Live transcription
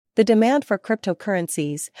The demand for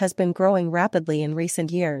cryptocurrencies has been growing rapidly in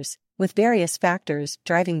recent years, with various factors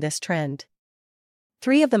driving this trend.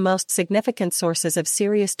 Three of the most significant sources of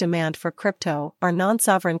serious demand for crypto are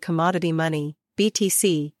non-sovereign commodity money,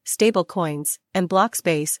 BTC, stablecoins, and block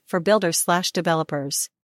space for builders/developers.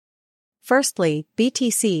 Firstly,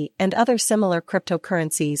 BTC and other similar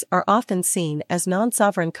cryptocurrencies are often seen as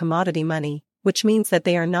non-sovereign commodity money, which means that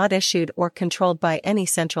they are not issued or controlled by any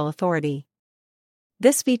central authority.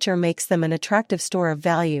 This feature makes them an attractive store of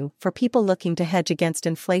value for people looking to hedge against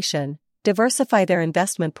inflation, diversify their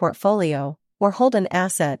investment portfolio, or hold an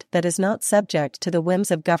asset that is not subject to the whims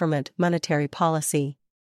of government monetary policy.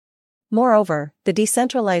 Moreover, the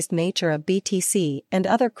decentralized nature of BTC and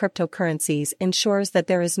other cryptocurrencies ensures that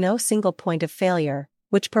there is no single point of failure,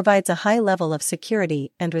 which provides a high level of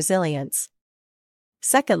security and resilience.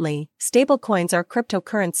 Secondly, stablecoins are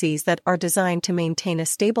cryptocurrencies that are designed to maintain a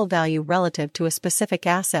stable value relative to a specific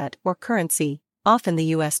asset or currency, often the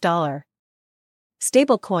US dollar.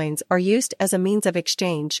 Stablecoins are used as a means of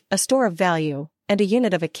exchange, a store of value, and a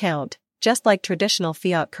unit of account, just like traditional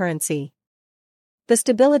fiat currency. The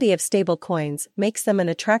stability of stablecoins makes them an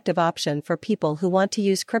attractive option for people who want to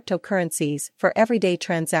use cryptocurrencies for everyday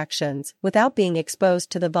transactions without being exposed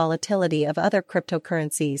to the volatility of other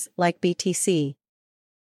cryptocurrencies like BTC.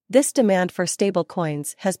 This demand for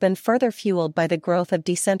stablecoins has been further fueled by the growth of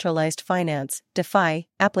decentralized finance, DeFi,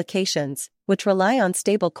 applications, which rely on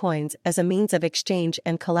stablecoins as a means of exchange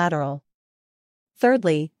and collateral.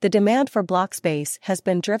 Thirdly, the demand for block space has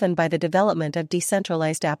been driven by the development of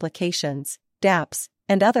decentralized applications, dApps,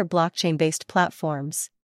 and other blockchain-based platforms.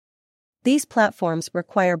 These platforms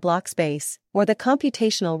require block space, or the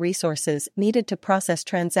computational resources needed to process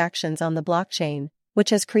transactions on the blockchain,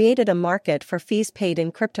 which has created a market for fees paid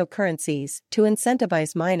in cryptocurrencies to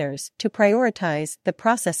incentivize miners to prioritize the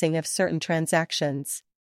processing of certain transactions.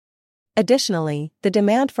 Additionally, the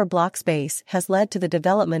demand for block space has led to the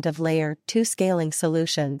development of Layer 2 scaling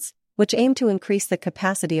solutions, which aim to increase the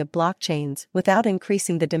capacity of blockchains without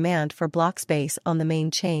increasing the demand for block space on the main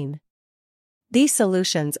chain. These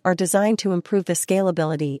solutions are designed to improve the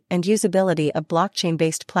scalability and usability of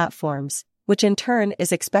blockchain-based platforms, which in turn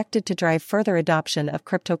is expected to drive further adoption of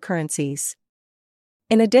cryptocurrencies.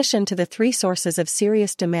 In addition to the three sources of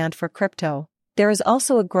serious demand for crypto, there is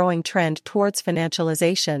also a growing trend towards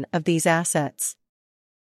financialization of these assets.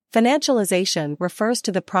 Financialization refers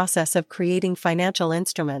to the process of creating financial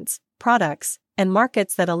instruments, products, and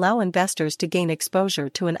markets that allow investors to gain exposure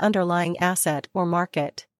to an underlying asset or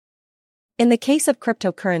market. In the case of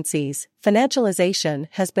cryptocurrencies, financialization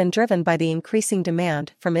has been driven by the increasing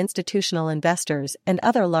demand from institutional investors and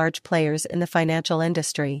other large players in the financial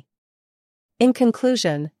industry. In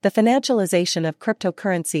conclusion, the financialization of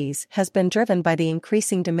cryptocurrencies has been driven by the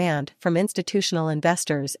increasing demand from institutional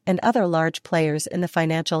investors and other large players in the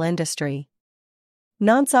financial industry.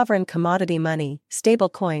 Non-sovereign commodity money,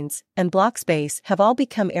 stablecoins, and block space have all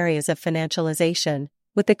become areas of financialization,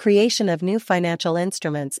 with the creation of new financial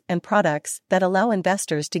instruments and products that allow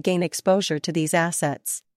investors to gain exposure to these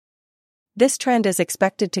assets. This trend is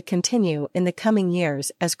expected to continue in the coming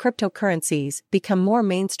years as cryptocurrencies become more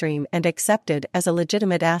mainstream and accepted as a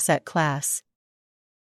legitimate asset class.